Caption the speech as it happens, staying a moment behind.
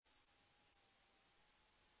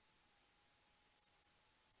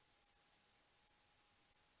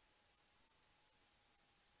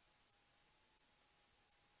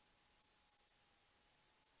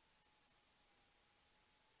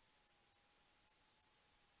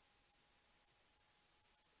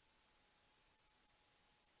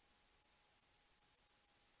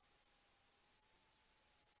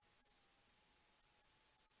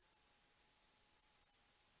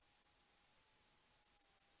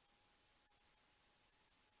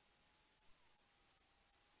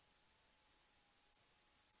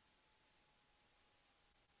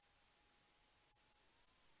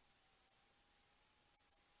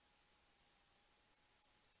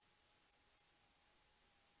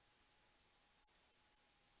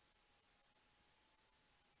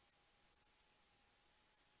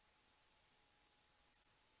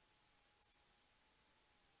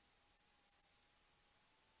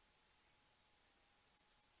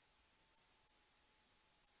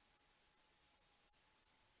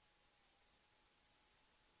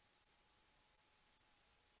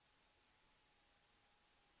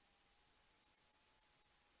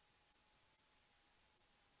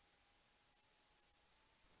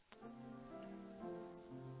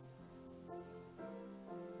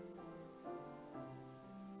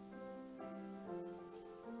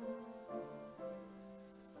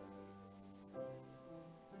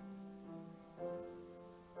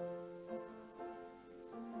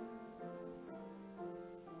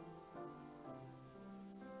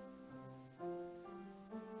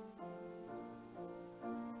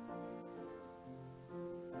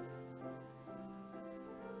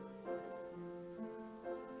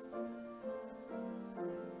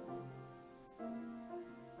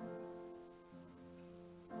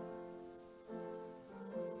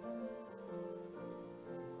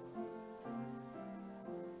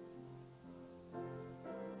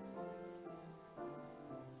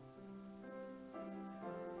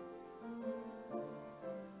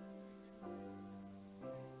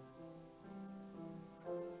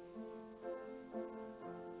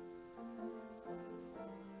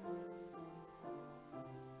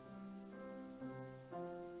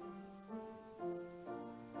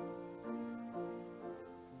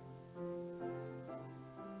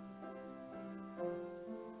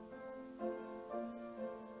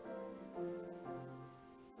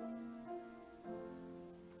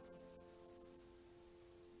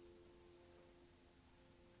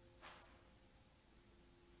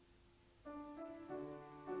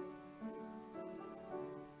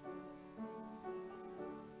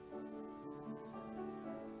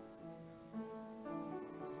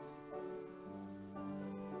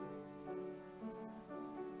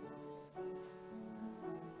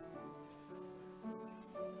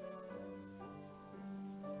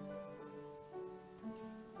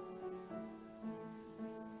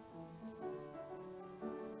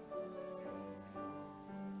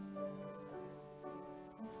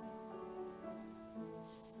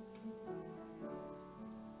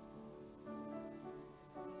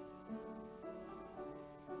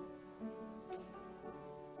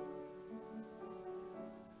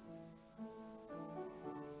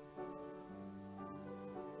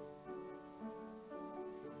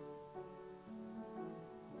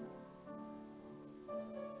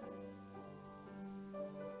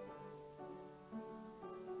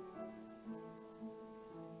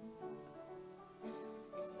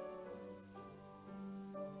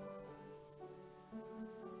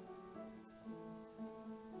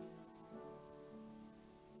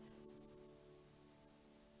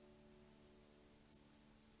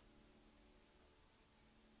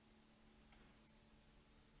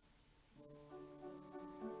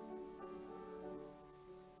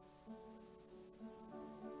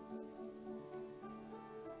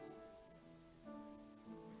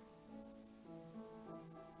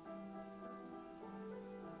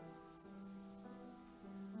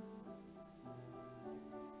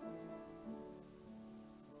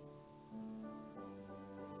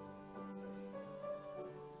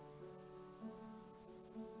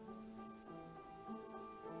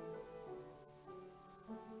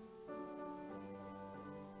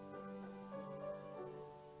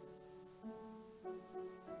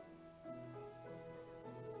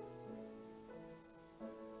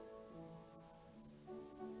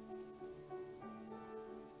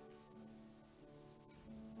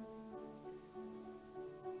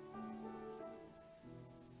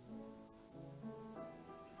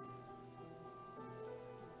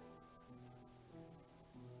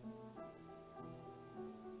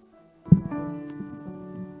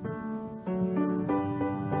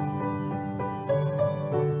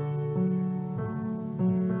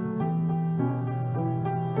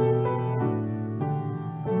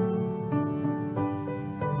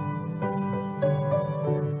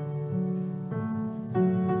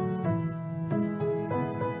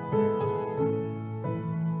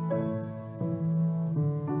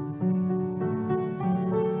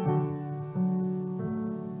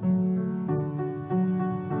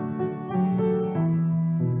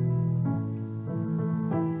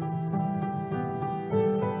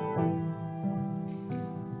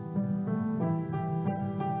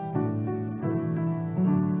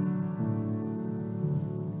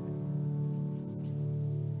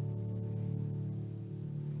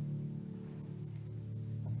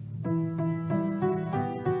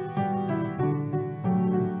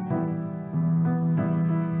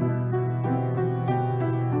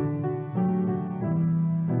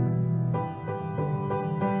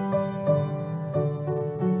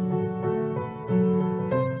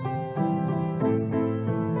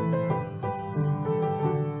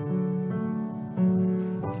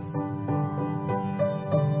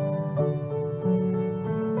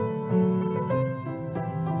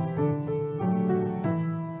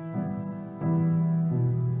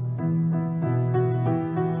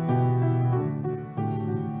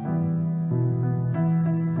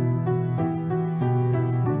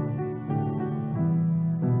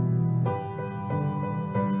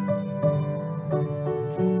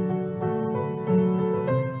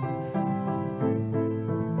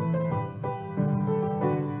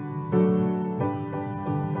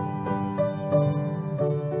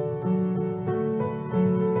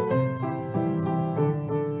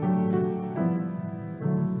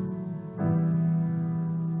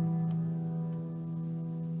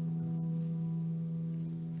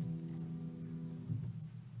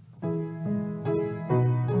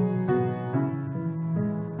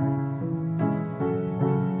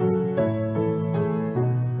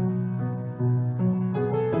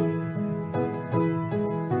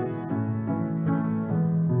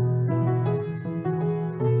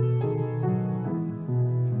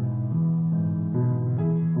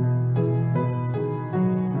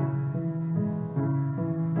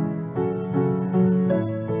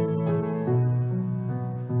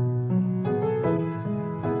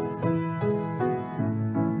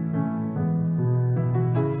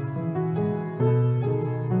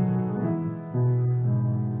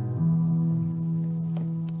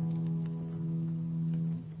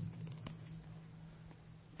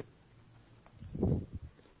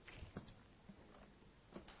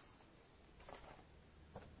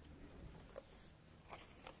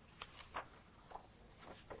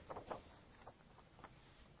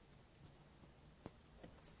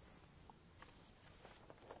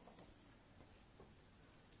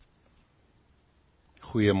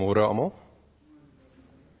Goeiemôre almal.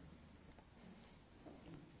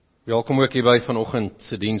 Welkom ook hierby vanoggend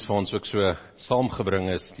se diens waar ons ook so saamgebring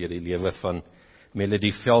is deur die lewe van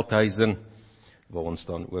Melody Veldhuisen, waar ons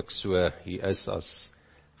dan ook so hier is as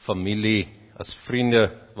familie, as vriende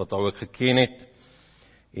wat haar ook geken het,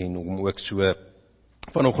 en om ook so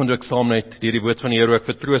vanoggend ook saam net deur die woord van die Here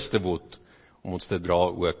ook vertroos te word, om ons te dra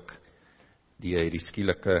ook deur hierdie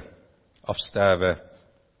skielike afsterwe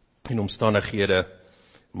en omstandighede,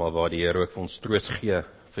 maar waar die Here ook vir ons troos gee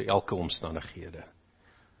vir elke omstandighede.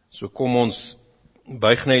 So kom ons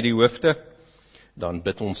buig net die hoofde, dan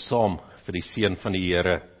bid ons saam vir die seën van die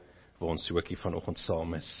Here, waar ons ook hier vanoggend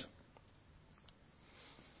saam is.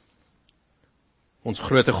 Ons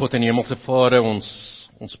grote God en hemelse Vader,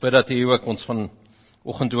 ons bid dat U ook ons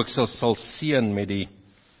vanoggend ook sal seën met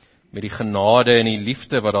die genade en die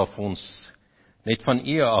liefde wat daar vir ons net van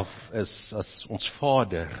U af is as ons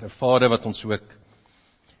Vader, 'n Vader wat ons ook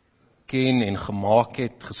ken en gemaak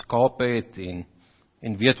het, geskape het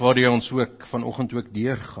en weet waar jy ons ook vanoggend ook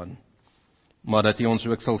deurgaan. Maar dat jy ons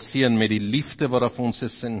ook sal seën met die liefde wat daar vir ons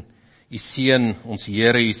is in U seun, ons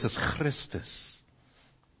Here Jesus Christus.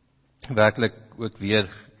 Werklik ook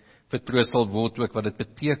weer vertroos sal word ook wat dit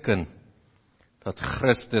beteken dat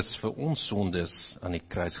Christus vir ons sondes aan die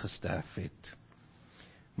kruis gesterf het.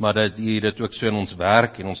 Maar dat U dit ook so in ons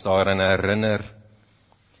werk en ons daarin herinner,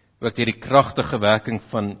 ook deur die kragtige werking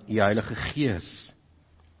van U Heilige Gees,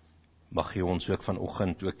 mag U ons ook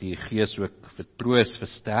vanoggend ook die Gees ook vertroos,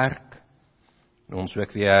 versterk, en ons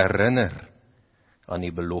ook weer herinner aan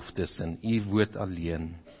die beloftes in U woord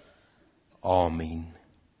alleen. Amen.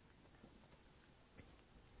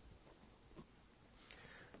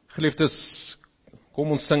 Geliefdes,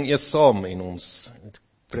 kom ons sing eers saam en ons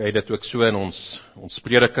kry dit ook so in ons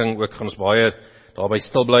prediking ook, gaan ons baie daarby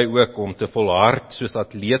stil bly ook om te volhard soos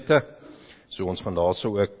atlete. So ons gaan daarso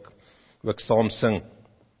ook saam sing,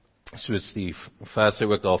 soos die verse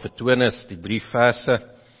ook daar vertoon is, die 3 verse,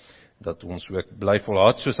 dat ons ook bly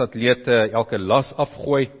volhard soos atlete, elke las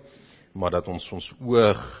afgooi, maar dat ons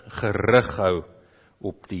oog gerig hou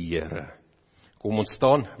op die Here. Kom ons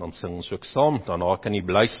staan, dan sing ons ook saam, daarna kan jy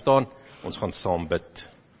bly staan, ons gaan saam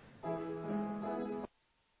bid.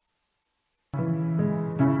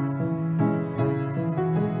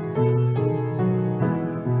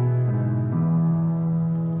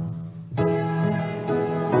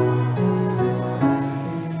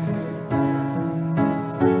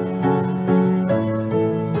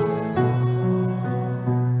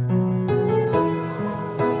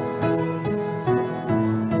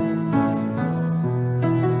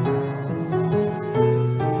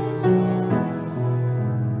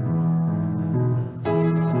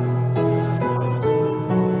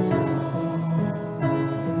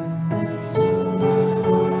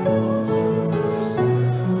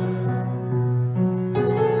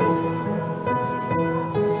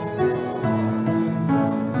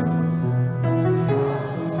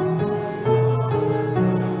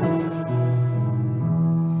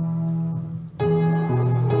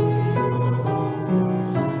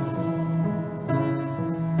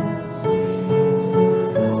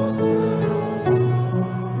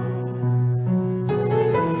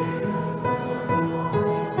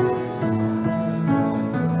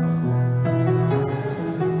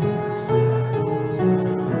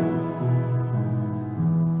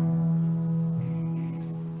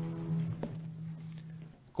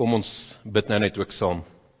 Kom ons bid nou net ook saam.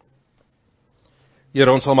 Here,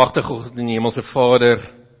 ons almagtige God en hemelse Vader,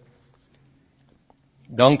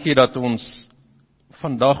 dankie dat ons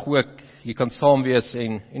vandag ook hier kan saam wees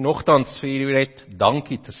en nogtans vir U net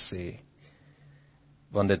dankie te sê.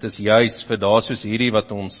 Want dit is juis vir dae soos hierdie wat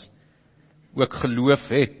ons ook geloof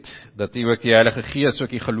het, dat U ook die Heilige Gees ook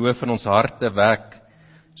die geloof in ons harte wek,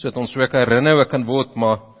 sodat ons ook herinner kan word,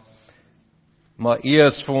 maar U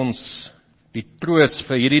is vir ons die troos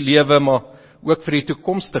vir hierdie lewe, maar ook vir die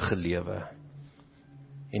toekomstige lewe.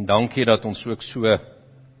 En dankie dat ons ook so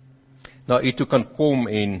na U toe kan kom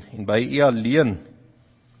en by U alleen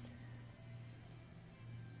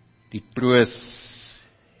die troos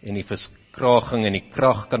en die verskraging en die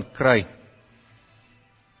krag kan kry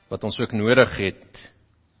wat ons ook nodig het.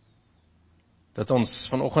 Dat ons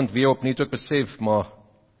vanoggend weer opnuut ook besef, maar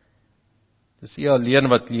dis U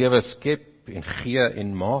alleen wat lewe skep en gee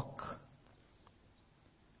en maak.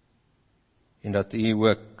 En dat U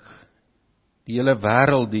ook die hele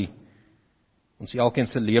wêreld, ons elkeen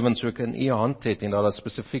se lewens ook in U hand het, en dat daar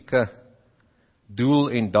spesifieke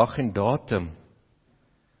doel en dag en datum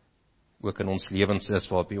ook in ons lewens is,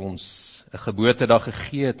 waarop U ons 'n geboortedag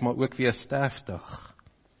gegee het, maar ook weer 'n sterfdag.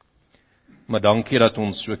 Maar dankie dat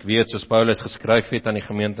ons ook weet, soos Paulus geskryf het aan die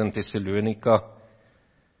gemeente in Thessalonika,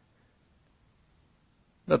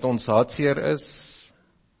 dat ons hartseer is,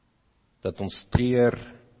 dat ons treur,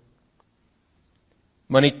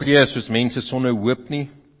 maar nie treur soos mense sonder hoop nie,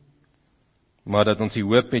 maar dat ons die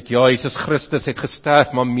hoop het, ja, Jesus Christus het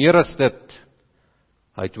gesterf, maar meer as dit,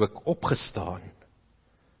 hy het ook opgestaan.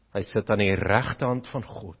 Hy sit aan die regterhand van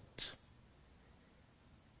God.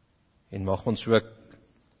 En mag ons ook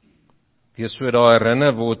weer so daar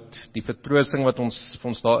herinner word, die vertroosting wat vir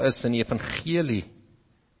ons daar is in die evangelie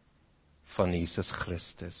van Jesus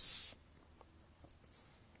Christus.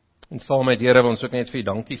 En saam met Here wil ons ook net vir U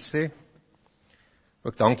dankie sê.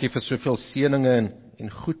 Ook dankie vir soveel seëninge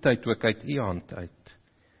en goedheid ook uit U hand uit.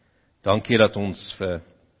 Dankie dat ons vir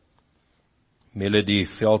Melody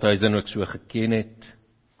Veldhuizen ook so geken het.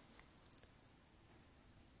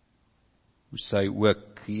 Hoe sy ook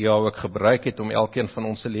ook gebruik het om elkeen van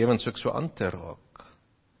ons se lewens ook so aan te raak.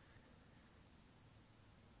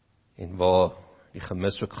 En waar die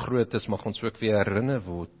gemis ook groot is, mag ons ook weer herinner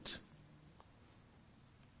word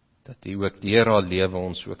dat U ook deur haar lewe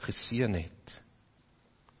ons ook geseën het.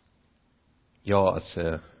 Ja, as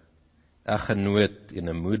 'n eggenoot en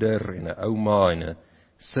 'n moeder en 'n ouma en 'n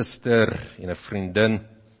suster en 'n vriendin,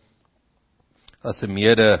 as 'n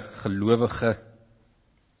medegelowige.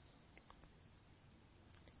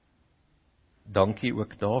 Dankie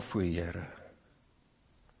ook daarvoor, Here.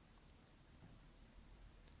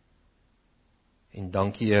 En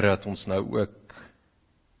dankie, Here, dat ons nou ook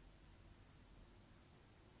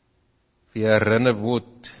weer herinner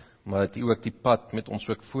word, maar dat U ook die pad met ons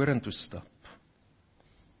ook vorentoe stap.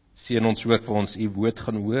 Seën ons ook vir ons U woord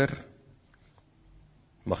gaan hoor.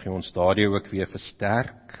 Mag U ons daardie ook weer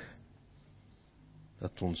versterk,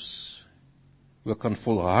 dat ons ook kan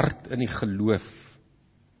volhard in die geloof,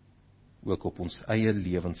 ook op ons eie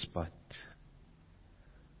lewenspad.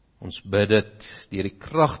 Ons bid dit deur die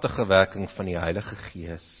kragtige werking van die Heilige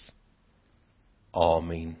Gees.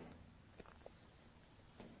 Amen.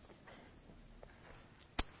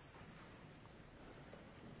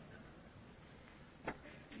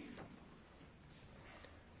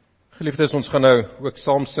 Geliefdes, ons gaan nou ook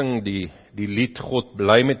saam sing die lied God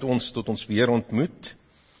bly met ons tot ons weer ontmoet.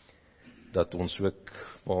 Dat ons ook,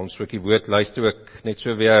 waar ons ook die woord luister ook net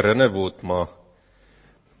so weer herinner word, maar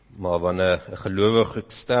wanneer 'n gelowige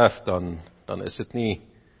sterf, dan is dit nie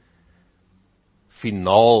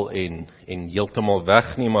finaal en heeltemal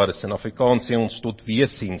weg nie, maar dis in Afrikaans sê ons tot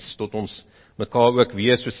wesiens, tot ons mekaar ook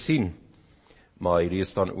weer so sien. Maar hierdie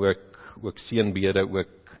is dan ook seënbede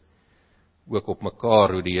ook op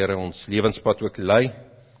mekaar, hoe die Here ons lewenspad ook lei,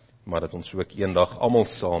 maar dat ons ook eendag almal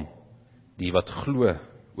saam, die wat glo,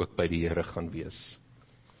 ook by die Here gaan wees.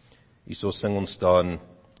 Hierso sing ons dan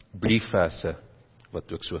briefverse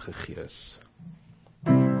wat ook so gegee is.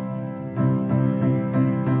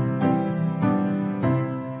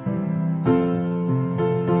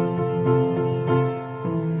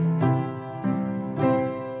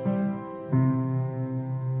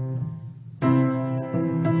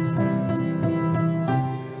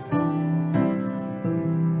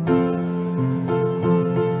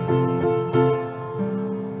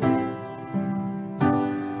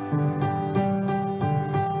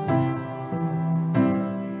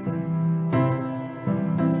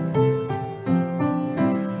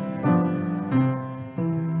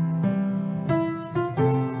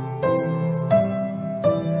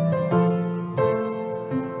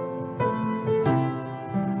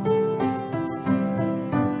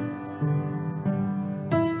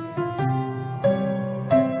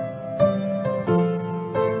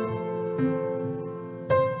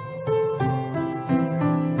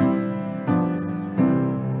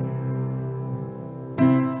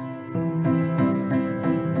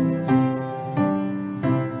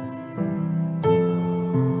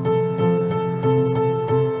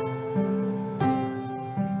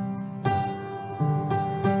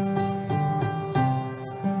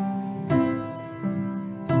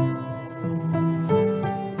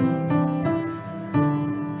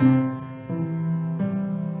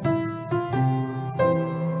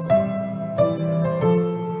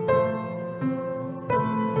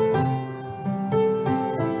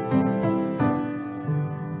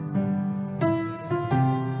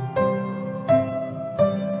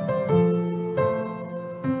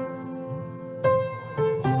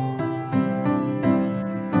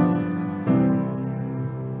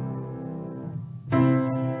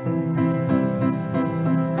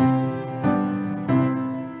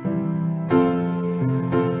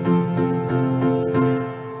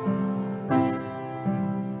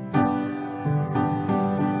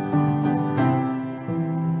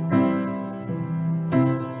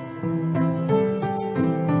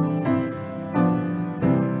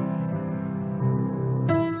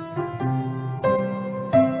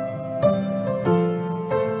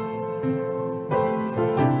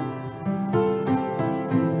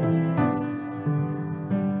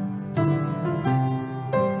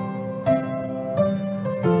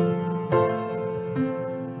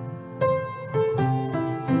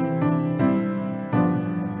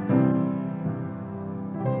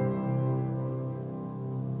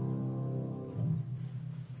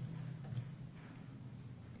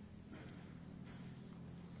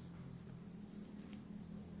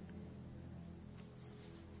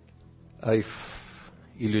 Hy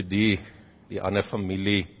Elodie, die ander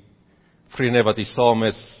familie, vriende wat hier saam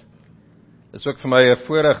is ook vir my 'n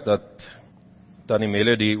voorreg dat Tannie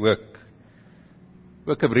Melody ook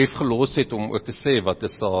 'n brief gelos het om ook te sê wat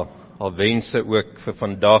is haar wense ook vir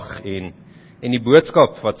vandag en die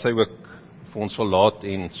boodskap wat sy ook vir ons wil laat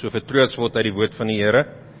en so vertroos word uit die woord van die Here.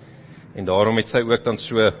 En daarom het sy ook dan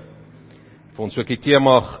so vir ons ook die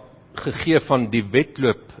tema gegee van die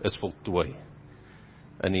wedloop is voltooi.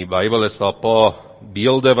 In die Bybel is daar 'n paar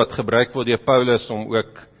beelde wat gebruik word deur Paulus om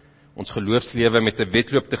ook ons geloofslewe met 'n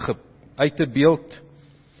wedloop uit te beeld.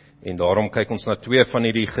 En daarom kyk ons na twee van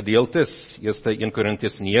hierdie gedeeltes. Eerste 1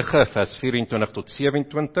 Korintiërs 9 vers 24 tot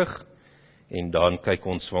 27 en dan kyk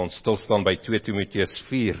ons waar ons stil staan by 2 Timoteus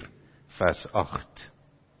 4 vers 8.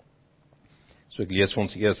 So ek lees vir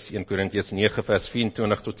ons eers 1 Korintiërs 9 vers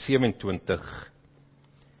 24 tot 27.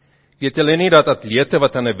 Weet julle nie dat atlete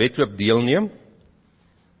wat aan 'n wedloop deelneem,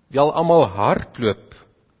 wel almal hardloop,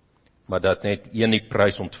 maar dat net een die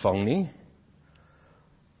prys ontvang nie?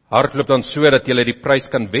 Hardloop dan so dat julle die prys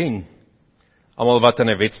kan wen. Almal wat aan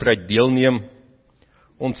 'n wedstryd deelneem,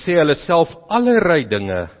 ontsê hulle self allerlei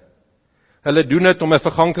dinge. Hulle doen dit om 'n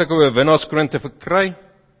verganklike oorwinnaarskroon te verkry,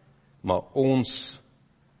 maar ons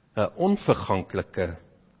 'n onverganklike.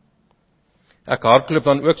 Ek hardloop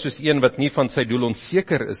dan ook soos een wat nie van sy doel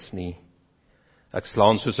onseker is nie. Ek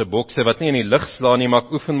slaan soos 'n bokser wat nie in die lug slaan nie, maar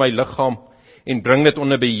ek oefen my liggaam en bring dit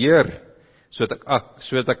onder beheer,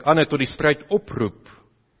 sodat ek ander tot die stryd oproep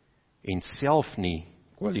en self nie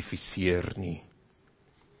kwalifiseer nie.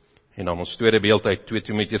 En dan ons tweede beeld uit 2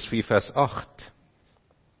 Timoteus 4 vers 8.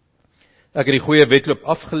 Ek het die goeie wedloop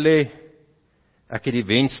afgelê, ek het die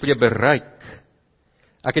wenstreep bereik,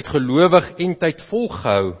 ek het gelowig en tyd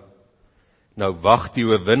volgehou, nou wag die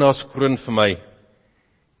oorwinnaarskroon vir my,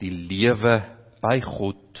 die lewe by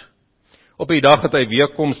God. Op die dag dat hy weer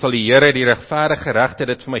kom, sal die Here die regverdige regter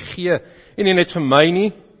dit vir my gee, en nie net vir my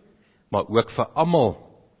nie, maar ook vir almal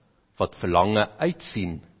wat verlange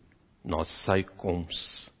uitsien na sy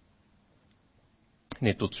koms.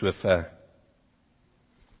 Net tot sover.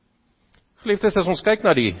 Geliefdes, as ons kyk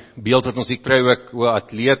na die beeld wat ons hier kry ook oor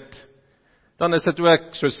atleet, dan is dit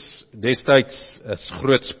ook soos destyds 'n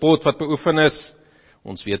groot sport wat beoefen is.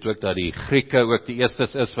 Ons weet ook dat die Grieke ook die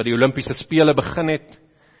eerstes is wat die Olimpiese spele begin het.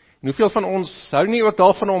 En hoeveel van ons hou nie ook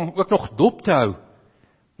daarvan om ook nog dop te hou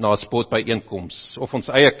na 'n sportbyeenkoms? Of ons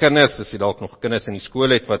eie kinders, as jy dalk nog kinders in die skool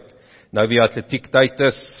het wat nou weer atletiek tyd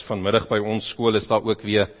is, vanmiddag by ons skool is daar ook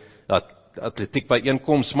weer atletiek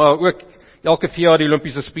byeenkoms, maar ook elke 4 jaar die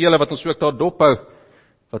Olimpiese spele wat ons ook daar dop hou,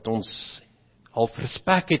 wat ons half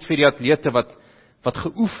respek het vir die atlete wat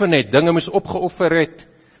geoefen het, dinge moes opgeoffer het,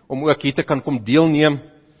 om ook hier te kan kom deelneem,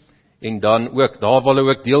 en dan ook, daar wil hulle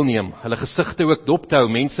ook deelneem, hulle gesigte ook dop te hou,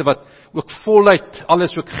 mense wat ook voluit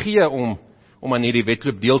alles ook gee om aan hierdie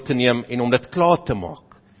wedloop deel te neem, en om dit klaar te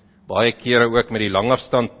maak. Baie kere ook met die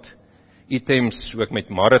langafstand items, ook met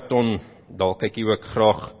marathon, daar kyk jy ook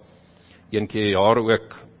graag, een keer per jaar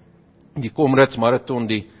ook, die Comrades marathon,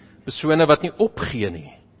 die persone wat nie opgee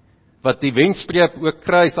nie, wat die wenstreep ook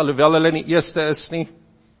kry, alhoewel hulle nie eerste is nie,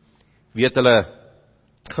 weet hulle,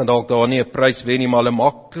 gaan dalk daar nie 'n prys wen nie, maar hulle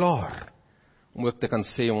maak klaar, om ook te kan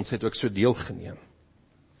sê, ons het ook so deelgeneem.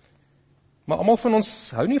 Maar almal van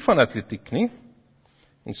ons hou nie van atletiek nie,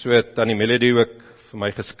 en so het Tannie Melody ook vir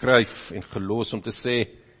my geskryf en gelos om te sê,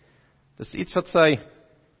 dis iets wat sy,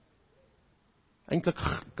 eintlik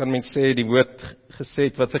kan mens sê, die woord gesê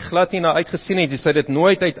het, wat sy glad nie na uitgesien het, sy het dit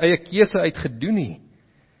nooit uit eie keuse uitgedoen nie.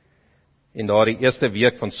 En daar die eerste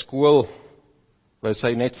week van skool, waar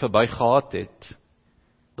sy net verby gehad het,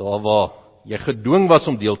 daar waar jy gedwing was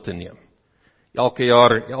om deel te neem. Elke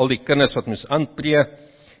jaar, al die kinders wat moes aantree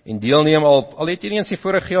en deelneem, al het jy nie eens die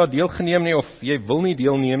vorige jaar deelgeneem nie, of jy wil nie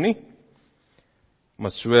deelneem nie,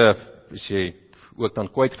 maar so, as jy ook dan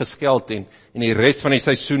kwyt geskeld, en die res van die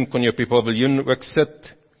seisoen kon jy op die paviljoen ook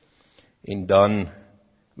sit, en dan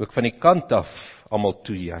ook van die kant af almal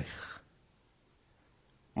toejuig.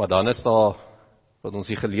 Maar dan is daar, wat ons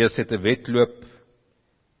hier gelees het, 'n wedloop,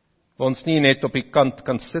 waar ons nie net op die kant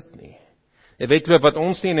kan sit nie. 'n Wedloop wat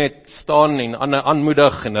ons nie net staan en ander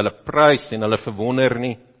aanmoedig en hulle prys en hulle verwonder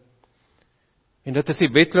nie. En dit is die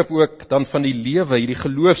wedloop ook dan van die lewe, hierdie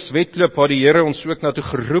geloofswedloop waar die Here ons ook na toe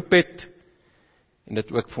geroep het, en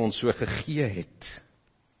dit ook vir ons so gegee het.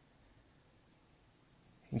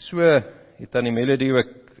 En so het Tannie Melody ook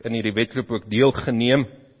in hierdie wedloop ook deelgeneem.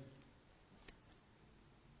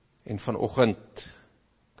 En vanoggend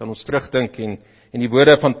kan ons terugdink en die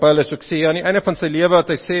woorde van Paulus ook sê, aan die einde van sy lewe wat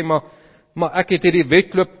hy sê, maar ek het hierdie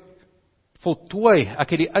wedloop voltooi, ek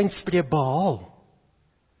het die eindstreep behaal.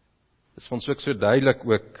 Dis vir ons ook so duidelik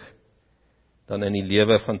ook, dan in die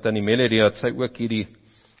lewe van Tannie Melody, dat sy ook hierdie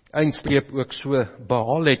eindstreep ook so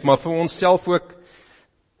behaal het, maar vir onsself ook,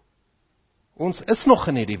 ons is nog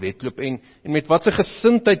in hierdie wedloop, en met wat se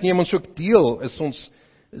gesindheid neem ons ook deel, is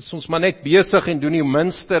ons maar net besig en doen die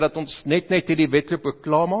minste, dat ons net hierdie wedloop ook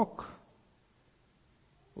klaarmaak?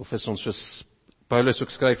 Of is ons soos Paulus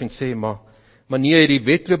ook skryf en sê, maar nee, die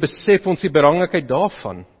wedloop besef ons die belangrikheid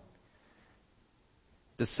daarvan.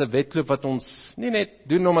 Dis 'n wedloop wat ons nie net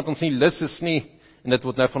doen omdat ons nie lus is nie, en dit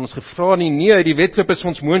word nou van ons gevra nie. Nee, die wedloop is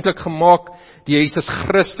ons moontlik gemaak deur Jesus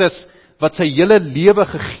Christus, wat sy hele lewe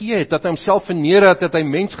gegee het, dat hy homself verneer het, dat hy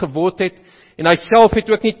mens geword het, en hy self het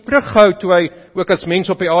ook nie teruggehou toe hy ook as mens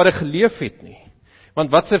op die aarde geleef het nie.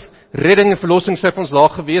 Want wat se redding en verlossing sou vir ons daar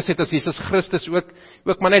gewees het, as Jesus Christus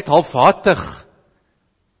ook maar net halfhartig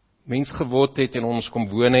mens geword het en ons kom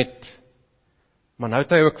woon het, maar nou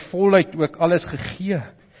het hy ook voluit ook alles gegee,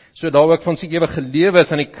 so daar ook van sy ewige lewe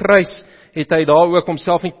is aan die kruis, het hy daar ook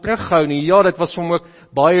homself nie teruggehou nie. Ja, dit was vir hom ook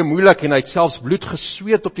baie moeilik, en hy het selfs bloed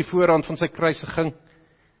gesweet op die voorhand van sy kruisiging,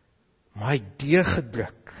 maar hy het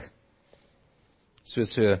deurgedruk,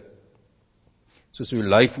 soos uw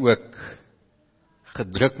lyf ook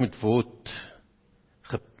gedruk moet word,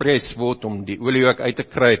 gepres word om die olie ook uit te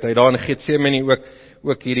kry, het hy daar in Getsemane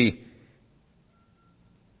ook hierdie,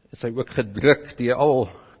 is hy ook gedruk deur al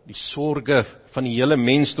die sorge van die hele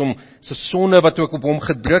mensdom, sy sonde wat ook op hom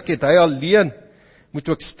gedruk het, hy alleen moet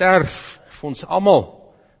ook sterf vir ons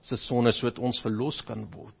almal, sy sonde, sodat ons verlos kan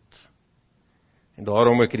word. En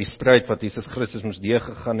daarom ook die stryd wat Jesus Christus moes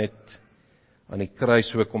deurgegaan het, aan die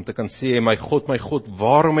kruis ook, om te kan sê, my God,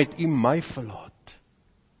 waarom het U my verlaat?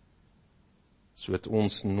 Sodat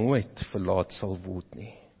ons nooit verlaat sal word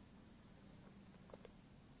nie.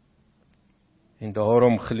 En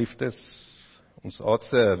daarom, geliefdes, ons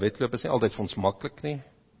aardse wedloop is nie altyd vir ons maklik nie.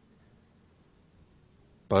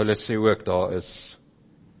 Paulus sê ook, daar is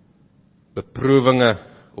beproewinge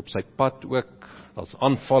op sy pad ook, daar's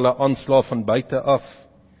aanvalle, aanslae van buite af.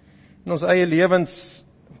 In ons eie lewens,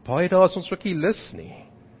 baie daar is ons ook nie lus nie.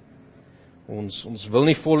 Ons wil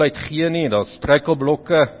nie voluit gee nie, daar's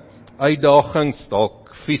struikelblokke, uitdagings, dalk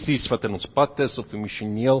fisies wat in ons pad is, of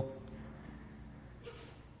emosioneel.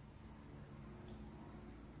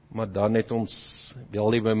 Maar dan het ons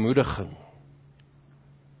wel die bemoediging.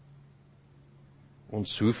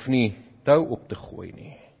 Ons hoef nie tou op te gooi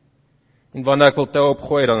nie. En wanneer ek wil tou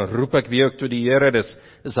opgooi, dan roep ek weer ook tot die Here,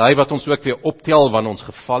 dis hy wat ons ook weer optel wanneer ons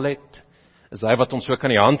geval het. Is hy wat ons ook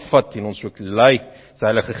aan die hand vat en ons ook lei. Sy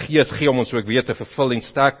Heilige Gees gee om ons ook weer te vervul en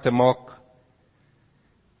sterk te maak.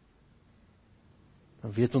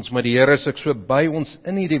 Dan weet ons, maar die Here is ook so by ons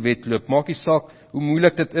in hierdie wedloop. Maak nie saak hoe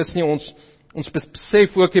moeilik dit is nie, ons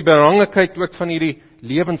besef ook die belangrikheid ook van hierdie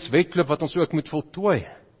lewenswedloop wat ons ook moet voltooi.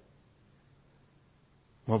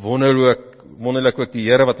 Maar wonderlik ook die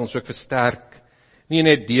Here wat ons ook versterk, nie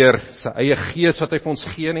net deur sy eie Gees wat hy vir ons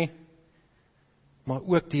gee nie, maar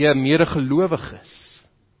ook deur medegelowiges.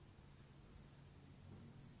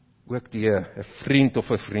 Ook deur 'n vriend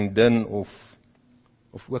of 'n vriendin of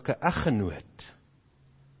ook 'n eggenoot,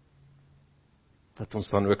 wat ons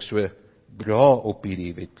dan ook so dra op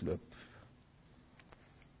hierdie wedloop.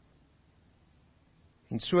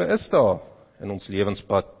 En so is daar in ons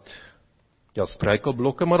lewenspad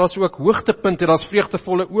struikelblokke, maar daar's ook hoogtepunte, daar's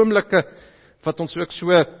vreugdevolle oomblikke wat ons ook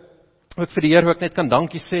so ook vir die Here ook net kan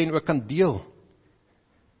dankie sê en ook kan deel.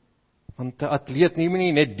 Want 'n atleet neem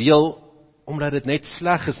nie net deel omdat dit net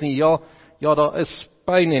sleg is nie. Ja, daar is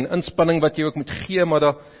pyn en inspanning wat jy ook moet gee,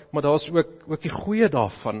 maar daar's ook die goeie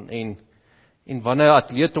daarvan, en wanneer 'n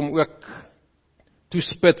atleet hom ook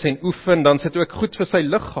toespits en oefen, dan is dit ook goed vir sy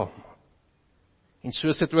liggaam. En so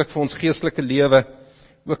is dit ook vir ons geestelike lewe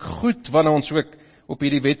ook goed wanneer ons ook op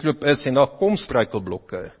hierdie wedloop is en daar kom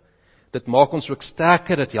struikelblokke. Dit maak ons ook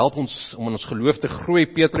sterker, dit help ons om in ons geloof te groei.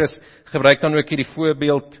 Petrus gebruik dan ook hierdie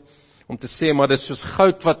voorbeeld om te sê, maar dit is soos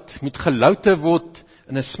goud wat moet gelouter word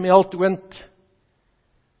in 'n smeltoond.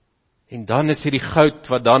 En dan is hierdie goud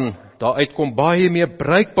wat dan daar uitkom baie meer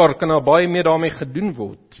bruikbaar, kan daar baie meer daarmee gedoen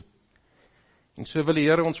word. En so wil die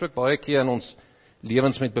Here ons ook baie keer in ons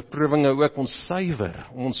lewens met beproewinge ook ons suiwer,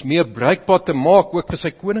 om ons meer bruikbaar te maak ook vir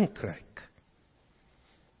sy koninkryk.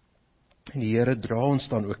 En die Here dra ons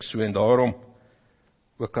dan ook so, en daarom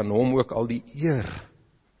ook aan hom ook al die eer.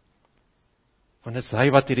 Want dit is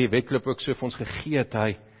hy wat hierdie wedloop ook so vir ons gegee het,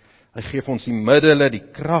 hy gee vir ons die middele,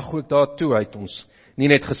 die krag ook daartoe, hy het ons nie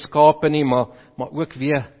net geskape nie, maar ook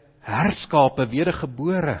weer herskape,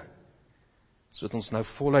 wedergebore, sodat ons nou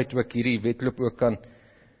voluit ook hierdie wedloop ook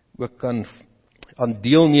kan aan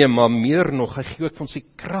deelneem, maar meer nog, hy gee ook vir ons die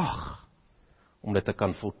krag om dit te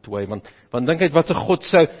kan voltooi, want dink uit wat se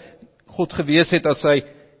God gewees het as hy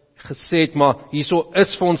gesê het, maar hierso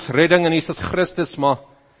is vir ons redding in Jesus Christus, maar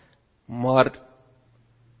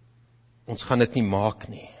ons gaan dit nie maak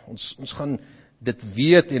nie. Ons gaan dit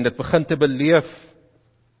weet en dit begin te beleef,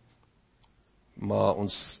 maar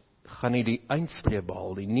ons gaan nie die eindstreep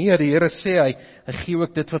behaal nie. Nee, die Here sê, hy gee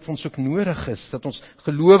ook dit wat vir ons ook nodig is, dat ons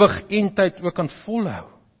gelowig eindtyd ook kan volhou.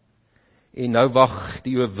 En nou wag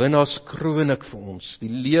die oorwinnaarskroon vir ons, die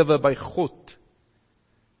lewe by God.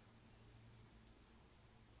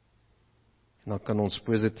 En dan kan ons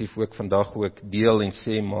positief ook vandag ook deel en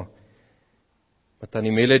sê, maar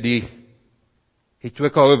Tannie Melody het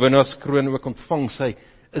ook haar oorwinnaarskroon ook ontvang, sy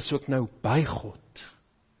is ook nou by God.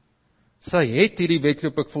 Sy het hierdie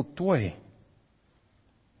wedloop ook voltooi.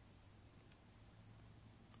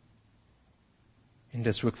 En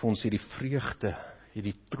dis ook vir ons hierdie vreugde,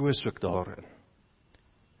 hierdie troos ook daarin.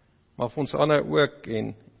 Maar vir ons ander ook,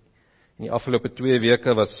 en in die afgelope 2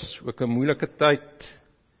 weke was ook 'n moeilike tyd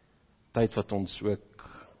wat ons ook,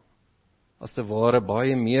 as te ware,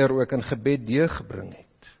 baie meer ook in gebed deurgebring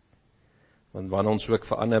het. Want wanneer ons ook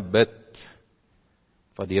vir ander bid,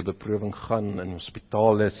 wat deur beproewing gaan, in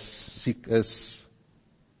hospitaal is, siek is,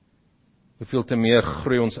 hoeveel te meer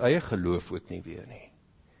groei ons eie geloof ook nie weer nie.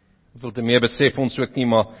 Hoeveel te meer besef ons ook nie,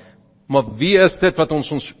 maar wie is dit wat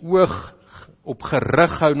ons oog op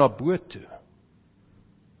gerig hou na bo toe?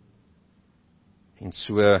 En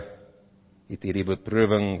so het hierdie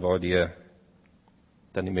beproewing waardeur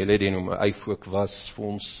Tannie Melody en my eie ook was, vir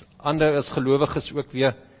ons ander as gelowiges ook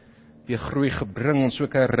weer groei gebring, ons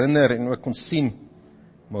ook herinner en ook ons sien,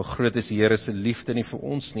 maar groot is die Here se liefde nie vir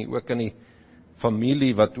ons nie, ook in die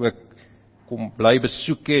familie wat ook kom bly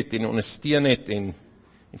besoek het en ondersteun het en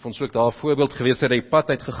vir ons ook daar 'n voorbeeld gewees het, hy pad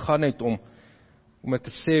uit gegaan het om ek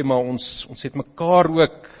te sê, maar ons het mekaar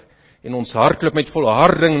ook en ons hardloop met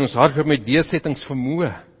volharding en ons hardloop met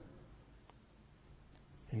deursettingsvermoë.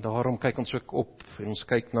 En daarom kyk ons ook op en ons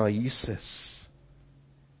kyk na Jesus.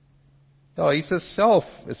 Ja, Jesus self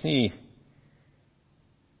is nie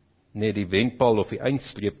net die wenpaal of die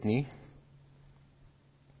eindstreep nie,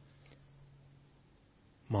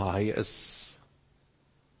 maar hy is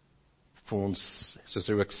vir ons, soos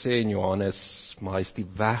hy ook sê in Johannes, maar hy is die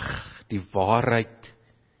weg, die waarheid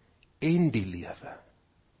en die lewe.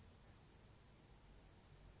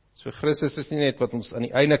 So Christus is nie net wat ons aan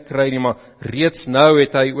die einde kry nie, maar reeds nou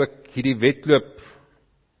het hy ook hierdie wedloop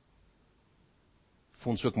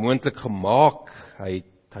vir ons ook moontlik gemaak.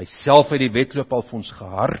 Hy self uit die wedloop al vir ons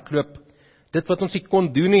gehardloop. Dit wat ons nie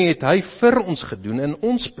kon doen nie, het hy vir ons gedoen in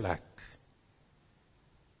ons plek.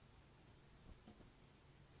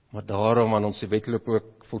 Maar daarom aan ons die wedloop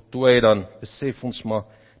ook voltooi, dan besef ons maar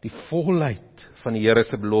die volheid van die Here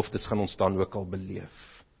se beloftes gaan ons dan ook al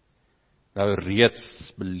beleef. Nou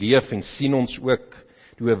reeds beleef en sien ons ook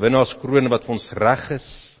die oorwinnaarskroon wat vir ons reg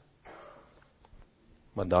is.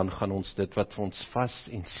 Maar dan gaan ons dit wat vir ons vas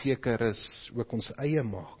en seker is, ook ons eie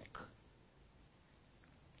maak.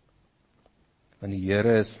 Want die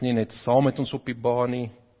Here is nie net saam met ons op die baan nie,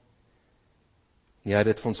 hy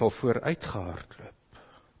het dit vir ons al vooruit gehardloop.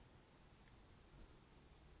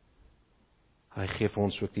 Hy gee vir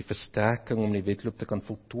ons ook die versterking om die wedloop te kan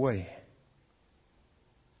voltooi.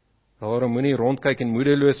 Daarom moenie rondkyk en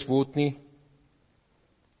moedeloos word nie,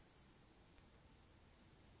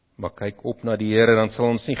 maar kyk op na die Here, dan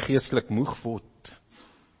sal ons nie geestelik moeg word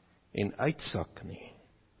en uitsak nie.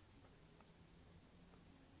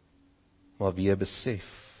 Maar weer besef,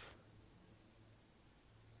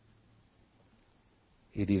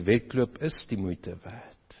 hierdie wedloop is die moeite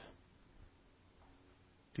werd.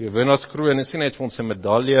 Die oorwinnaarskroon is nie net vir ons 'n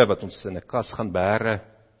medalje wat ons in 'n kas gaan bære,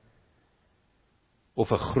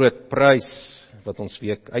 of 'n groot prys wat ons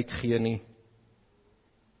week uitgee nie.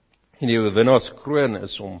 En die oorwinnaarskroon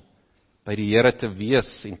is om by die Here te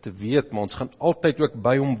wees en te weet, maar ons gaan altyd ook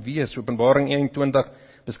by hom wees. Openbaring 21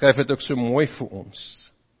 beskryf dit ook so mooi vir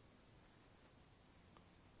ons.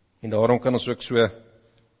 En daarom kan ons ook so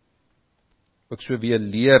weer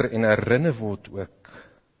leer en herinner word ook,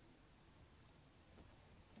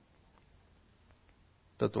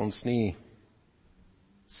 dat ons nie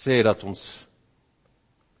sê dat ons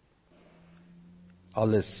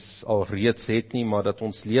alles al reeds het nie, maar dat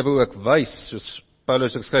ons lewe ook wys, soos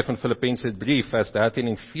Paulus ook skryf in Filippense 3 vers 13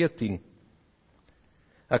 en 14.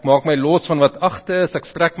 Ek maak my los van wat agter is, ek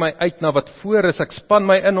strek my uit na wat voor is, ek span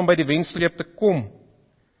my in om by die wenstreep te kom,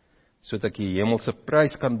 sodat ek die hemelse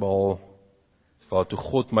prys kan behaal, waartoe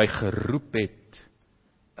God my geroep het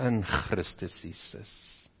in Christus Jesus.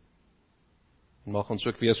 En mag ons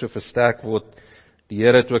ook weer so versterk word, die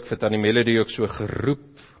Here het ook vir Tannie Melody ook so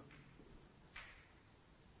geroep,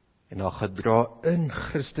 en haar gedra in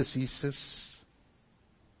Christus Jesus.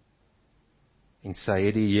 En sy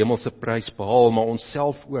het die hemelse prys behaal, maar ons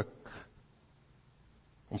self ook.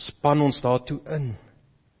 Ons span ons daartoe in.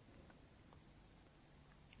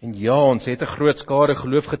 En ja, ons het 'n groot skare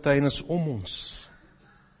geloofgetuienis om ons.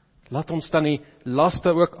 Laat ons dan die laste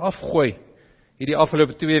ook afgooi. Hierdie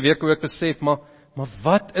afgelope 2 weke ook besef, maar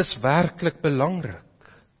wat is werklik belangrik?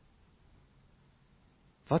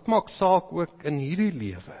 Wat maak saak ook in hierdie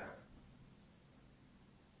lewe?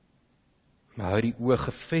 Maar hou die oë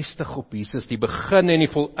gefestig op Jesus, die begin en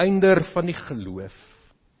die volëinder van die geloof.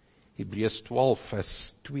 Hebreërs 12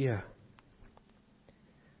 vers 2.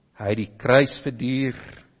 Hy het die kruis verduur,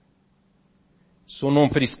 sonder om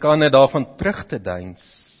vir die skande daarvan terug te deins.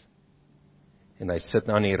 En hy sit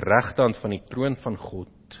aan die regterkant van die troon van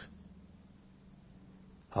God.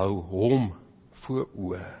 Hou hom voor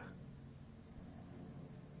oë.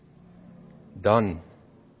 Dan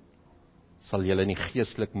sal julle nie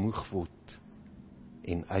geestelik moeg word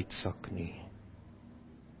en uitsak nie.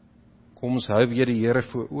 Kom ons hou weer die Here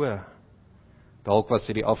voor oë. Dalk was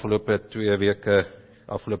dit die afgelope 2 weke,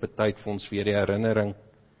 afgelope tyd vir ons weer die herinnering.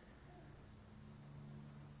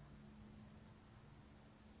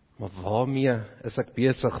 Maar waarmee is ek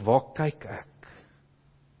besig? Waar kyk ek?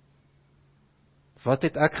 Wat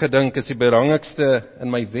het ek gedink is die belangrikste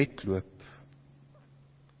in my wedloop?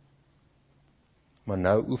 Maar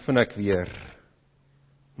nou oefen ek weer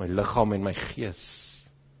my liggaam en my gees.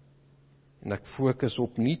 En ek fokus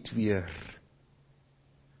opnuut weer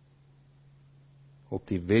op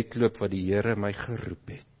die wedloop wat die Here my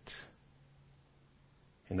geroep het.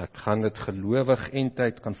 En ek gaan dit gelowig en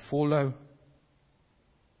tyd kan volhou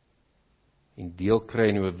en deel kry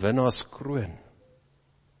in 'n winnaarskroon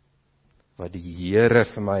wat die Here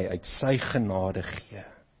vir my uit sy genade gee.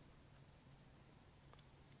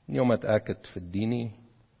 Nie omdat ek het verdien nie,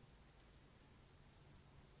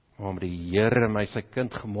 maar omdat die Here my sy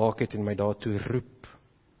kind gemaak het en my daartoe roep.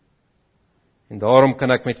 En daarom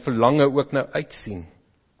kan ek met verlange ook nou uitsien.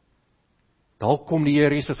 Dalk kom die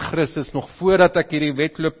Here Jesus Christus nog voordat ek hierdie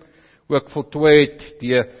wedloop ook voltooi het,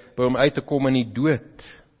 by hom uit te kom in die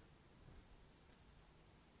dood.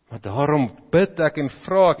 Maar daarom bid ek en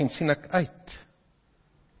vra ek en sien ek uit.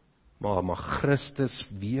 Maar mag Christus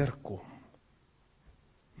weerkom.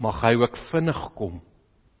 Mag hy ook vinnig kom,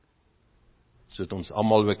 sodat ons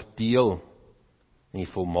almal ook deel in die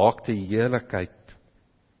volmaakte heerlikheid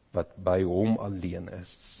wat by hom alleen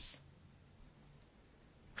is.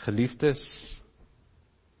 Geliefdes,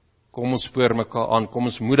 kom ons spoor mekaar aan, kom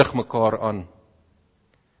ons moedig mekaar aan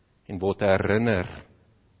en word herinner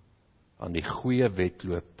aan die goeie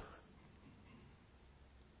wedloop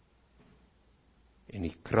en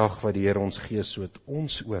die krag wat die Here ons gee, sodat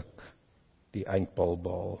ons ook die eindpaal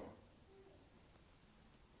behaal.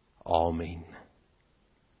 Amen.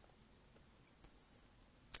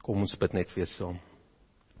 Kom ons bid net weer saam.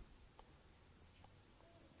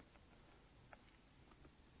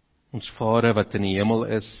 Ons Vader wat in die hemel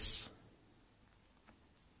is,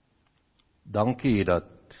 dankie dat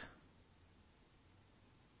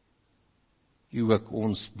U ook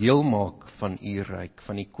ons deel maak van U ryk,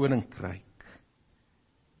 van U koninkryk.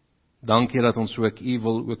 Dankie dat ons ook U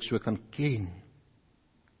wil ook so kan ken.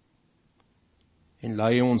 En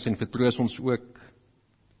lei ons en vertroos ons ook,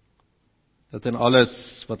 dat in alles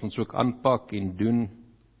wat ons ook aanpak en doen,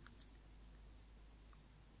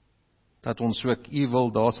 dat ons ook U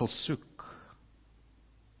wil daar sal soek.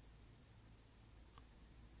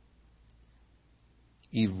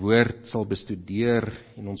 U woord sal bestudeer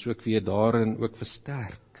en ons ook weer daarin ook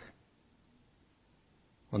versterk.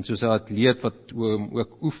 Want soos 'n atleet wat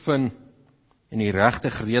ook oefen en die regte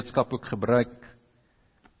gereedskap ook gebruik,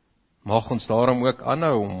 mag ons daarom ook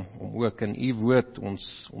aanhou om ook in U woord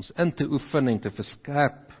ons in te oefen en te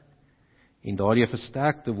verskerp en daardie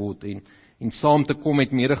versterk te word en saam te kom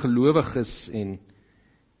met medegelowiges en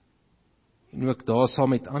ook daar saam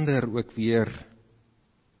met ander ook weer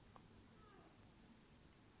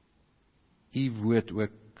U woord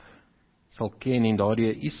ook sal ken en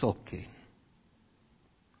daardie U sal ken.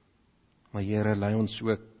 Maar Here, lei ons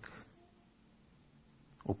ook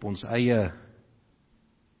op ons eie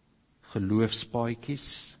geloofspaadjies.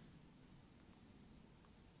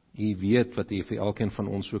 U weet wat U vir elkeen van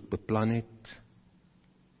ons ook beplan het.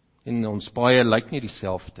 En ons paaie lyk nie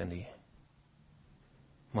dieselfde nie.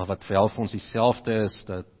 Maar wat wel vir ons dieselfde is,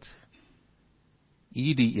 dat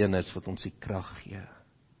U die een is wat ons die krag gee.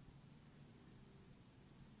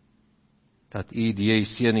 Dat U die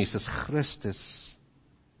Seun Jesus Christus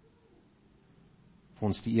vir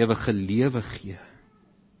ons die ewige lewe gee.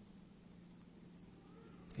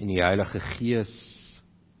 En die Heilige Gees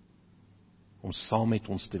om saam met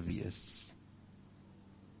ons te wees.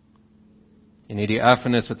 En hierdie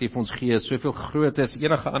erfenis wat U vir ons gee, is soveel groter as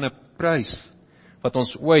enige ander prys wat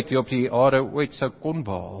ons ooit hier op die aarde ooit sou kon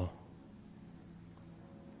behaal.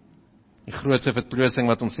 Die grootste vertroosting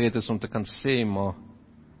wat ons het is om te kan sê, maar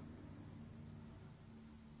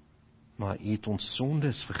U het ons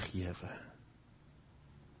sondes vergewe.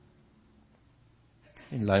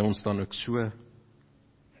 En lei ons dan ook so,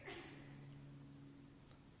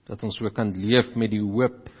 dat ons ook kan leef met die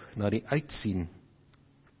hoop na die uitsien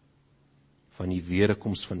van die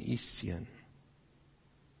wederkoms van U Seun.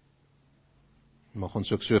 Mag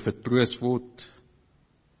ons ook so vertroos word,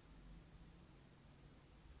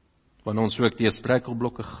 wanneer ons ook deur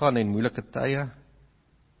struikelblokke gaan en moeilike tye,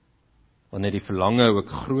 wanneer die verlange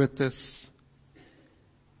ook groot is,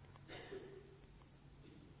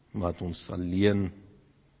 maar dat ons alleen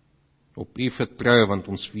op U vertrou, want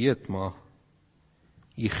ons weet, maar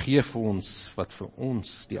U gee vir ons wat vir ons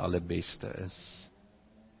die allerbeste is.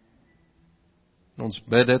 En ons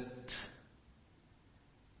bid dit,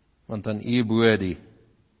 want aan U behoort die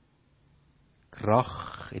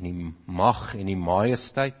krag en die mag en die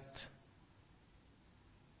majesteit.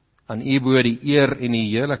 Aan U behoort die eer en die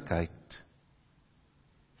heerlikheid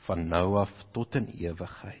van nou af tot in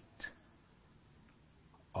ewigheid.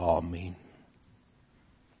 Amen.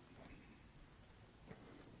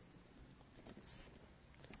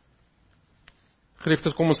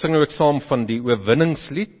 Geliefdes, kom ons sing nou ook saam van die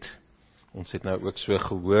oorwinningslied. Ons het nou ook so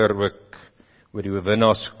gehoor ook oor die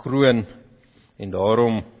oorwinnaarskroon, en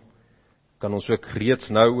daarom kan ons ook reeds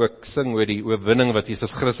nou ook sing oor die oorwinning wat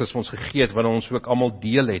Jesus Christus ons gegee het, wanneer ons ook almal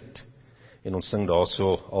deel het. En ons sing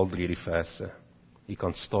daarso al 3 die verse. U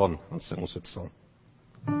kan staan, dan sing ons dit saam.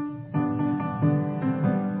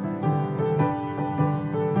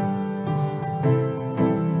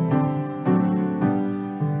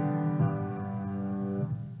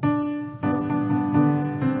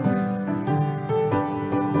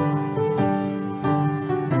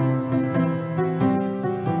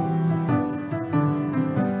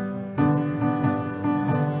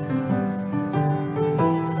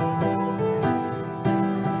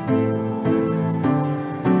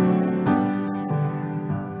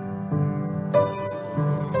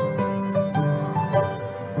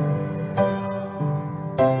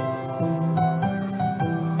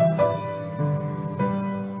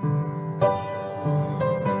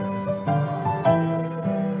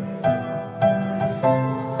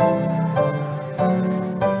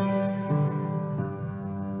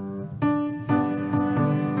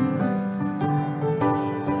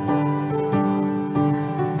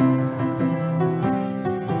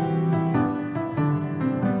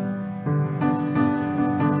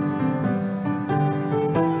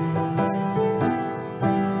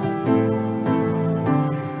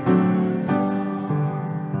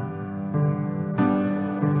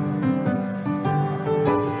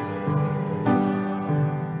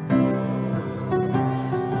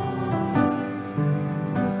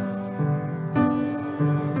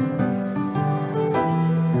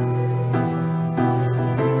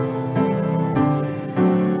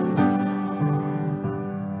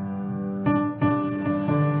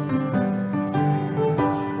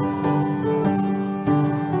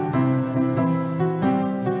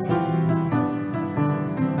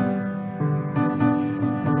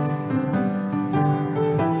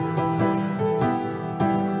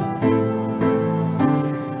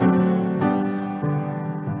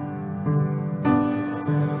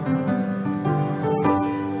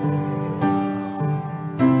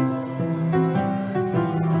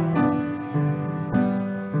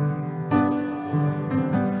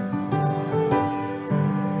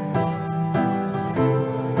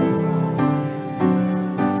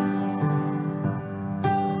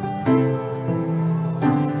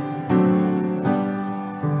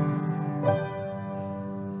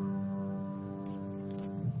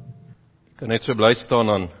 Kan net so bly staan,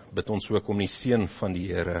 dan bid ons ook om die seën van die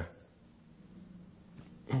Here.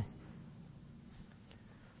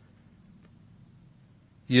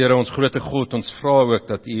 Here, ons grote God, ons vra ook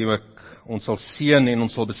dat U ook ons sal seën en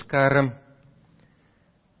ons sal beskerm,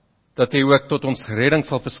 dat U ook tot ons redding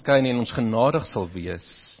sal verskyn en ons genadig sal wees,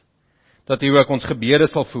 dat U ook ons gebede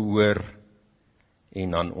sal verhoor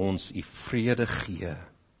en aan ons U vrede gee.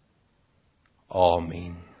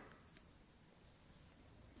 Amen.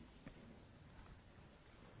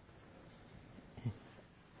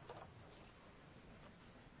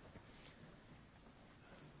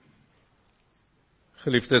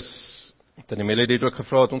 Geliefdes, Tannie Melody het ook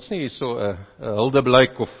gevra dat ons nie so 'n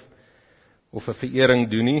huldeblyk of 'n verering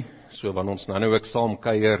doen nie. So wanneer ons nou ook saam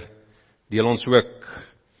kuier, deel ons ook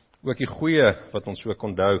ook die goeie wat ons ook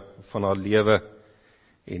onthou van haar lewe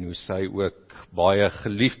en hoe sy ook baie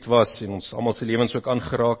geliefd was en ons almal se lewens ook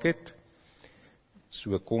aangeraak het.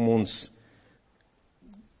 So kom ons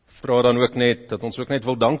vra dan ook net dat ons ook net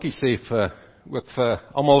wil dankie sê vir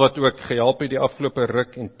almal wat ook gehelp het die afgelope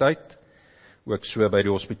ruk en tyd. Ook so by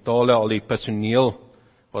die hospitale, al die personeel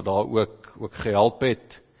wat daar ook gehelp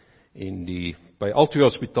het en by al twee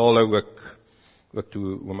hospitale ook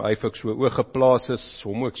toe oom Eif ook so oog geplaas is,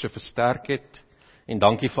 hom ook so versterk het. En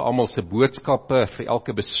dankie vir almal se boodskappe, vir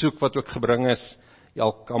elke besoek wat ook gebring is,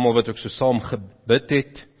 almal wat ook so saam gebid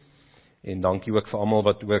het. En dankie ook vir almal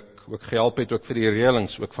wat ook gehelp het, ook vir die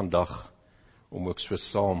reëlings ook vandag, om ook so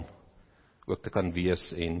saam ook te kan wees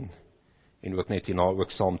en ook net hierna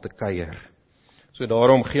ook saam te kuier. So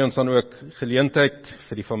daarom gee ons dan ook geleentheid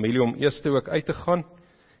vir die familie om eers ook uit te gaan,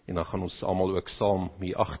 en dan gaan ons almal ook saam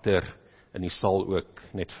hier agter in die saal ook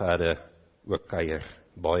net verder ook kuier.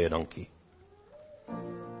 Baie dankie.